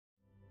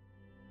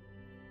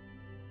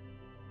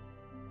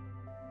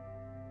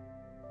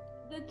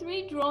The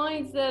three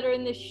drawings that are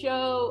in the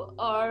show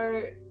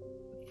are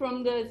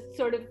from the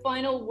sort of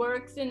final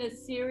works in a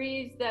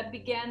series that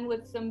began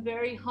with some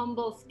very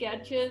humble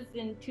sketches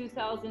in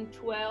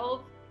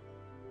 2012.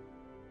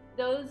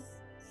 Those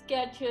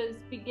sketches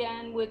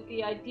began with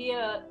the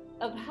idea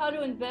of how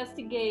to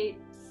investigate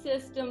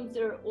systems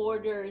or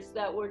orders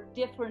that were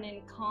different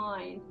in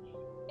kind,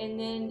 and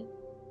then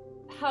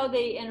how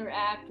they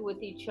interact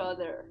with each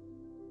other.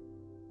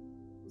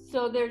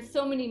 So there's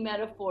so many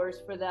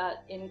metaphors for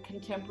that in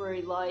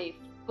contemporary life,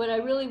 but I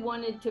really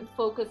wanted to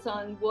focus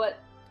on what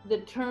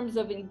the terms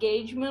of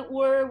engagement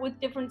were with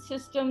different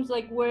systems,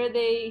 like where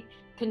they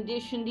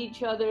conditioned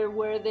each other,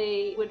 where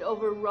they would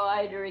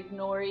override or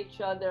ignore each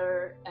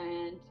other,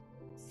 and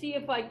see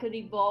if I could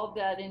evolve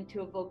that into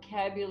a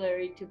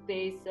vocabulary to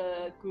base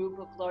a group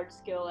of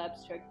large-scale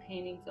abstract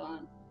paintings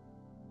on.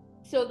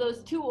 So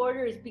those two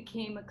orders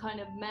became a kind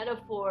of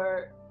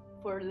metaphor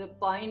for the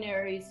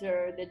binaries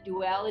or the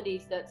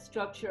dualities that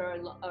structure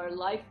our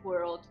life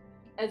world.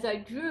 As I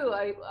drew,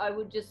 I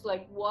would just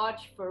like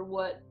watch for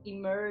what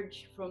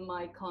emerged from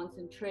my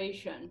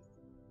concentration.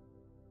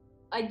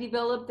 I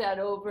developed that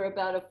over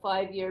about a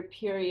 5-year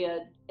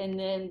period, and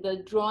then the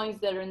drawings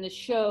that are in the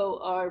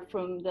show are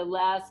from the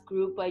last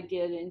group I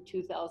did in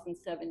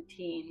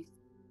 2017.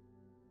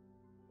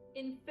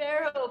 In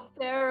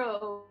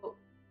Pharaoh,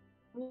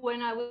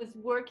 when I was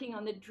working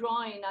on the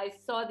drawing, I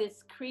saw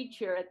this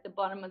creature at the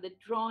bottom of the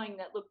drawing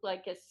that looked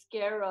like a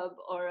scarab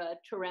or a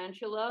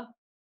tarantula.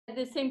 At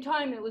the same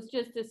time, it was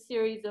just a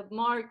series of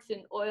marks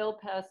in oil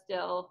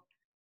pastel.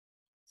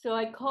 So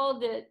I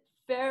called it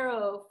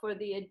Pharaoh for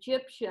the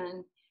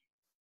Egyptian,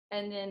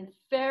 and then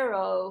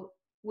Pharaoh,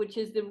 which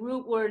is the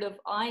root word of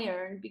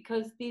iron,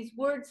 because these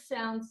words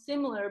sound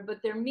similar, but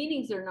their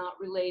meanings are not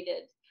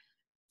related.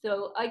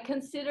 So I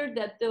considered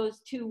that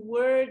those two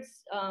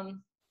words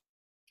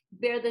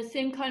bear the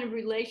same kind of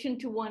relation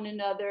to one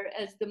another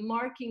as the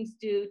markings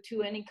do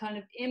to any kind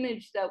of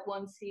image that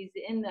one sees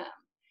in them.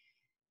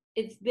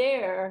 It's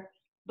there,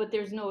 but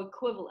there's no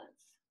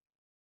equivalence.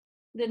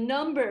 The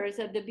numbers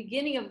at the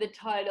beginning of the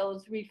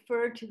titles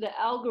refer to the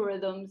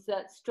algorithms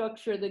that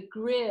structure the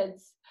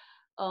grids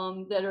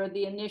that are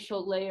the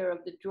initial layer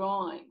of the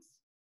drawings.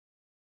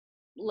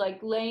 Like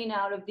laying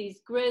out of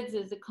these grids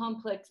is a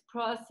complex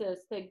process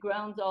that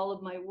grounds all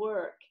of my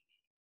work.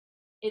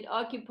 It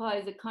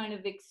occupies a kind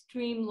of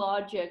extreme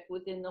logic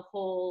within the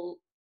whole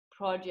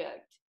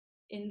project.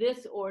 In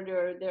this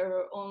order, there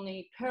are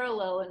only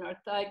parallel and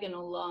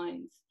orthogonal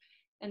lines,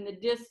 and the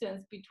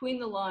distance between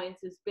the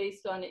lines is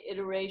based on an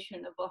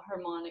iteration of a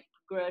harmonic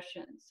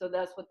progression. So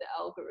that's what the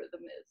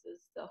algorithm is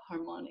the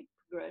harmonic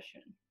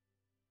progression.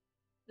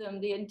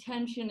 The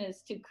intention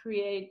is to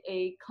create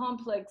a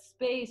complex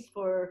space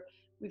for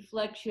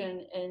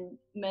reflection and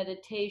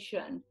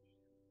meditation.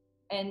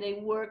 And they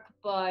work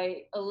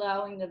by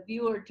allowing the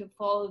viewer to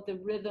follow the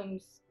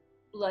rhythms,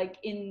 like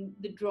in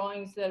the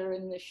drawings that are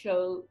in the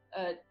show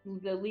at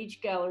the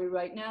Leach Gallery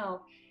right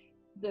now.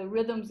 The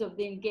rhythms of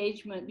the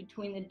engagement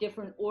between the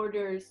different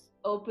orders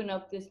open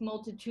up this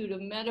multitude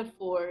of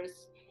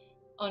metaphors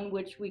on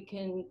which we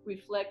can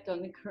reflect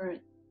on the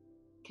current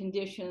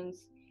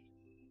conditions.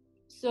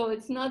 So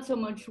it's not so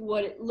much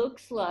what it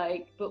looks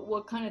like, but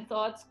what kind of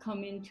thoughts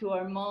come into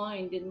our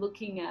mind in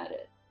looking at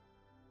it.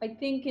 I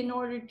think in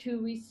order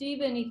to receive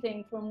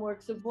anything from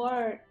works of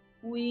art,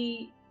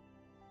 we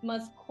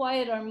must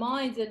quiet our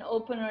minds and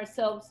open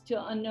ourselves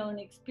to unknown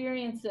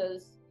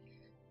experiences.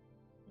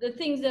 The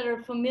things that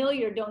are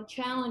familiar don't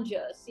challenge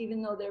us,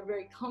 even though they're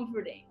very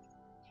comforting.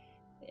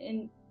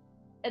 And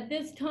at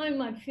this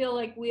time, I feel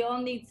like we all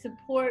need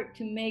support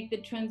to make the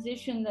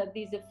transition that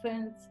these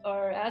events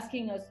are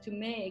asking us to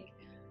make.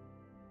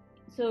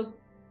 So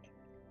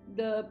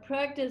the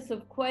practice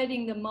of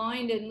quieting the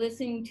mind and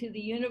listening to the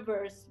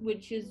universe,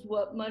 which is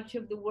what much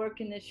of the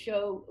work in this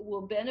show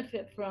will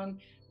benefit from,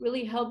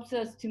 really helps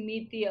us to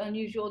meet the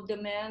unusual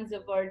demands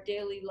of our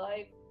daily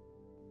life.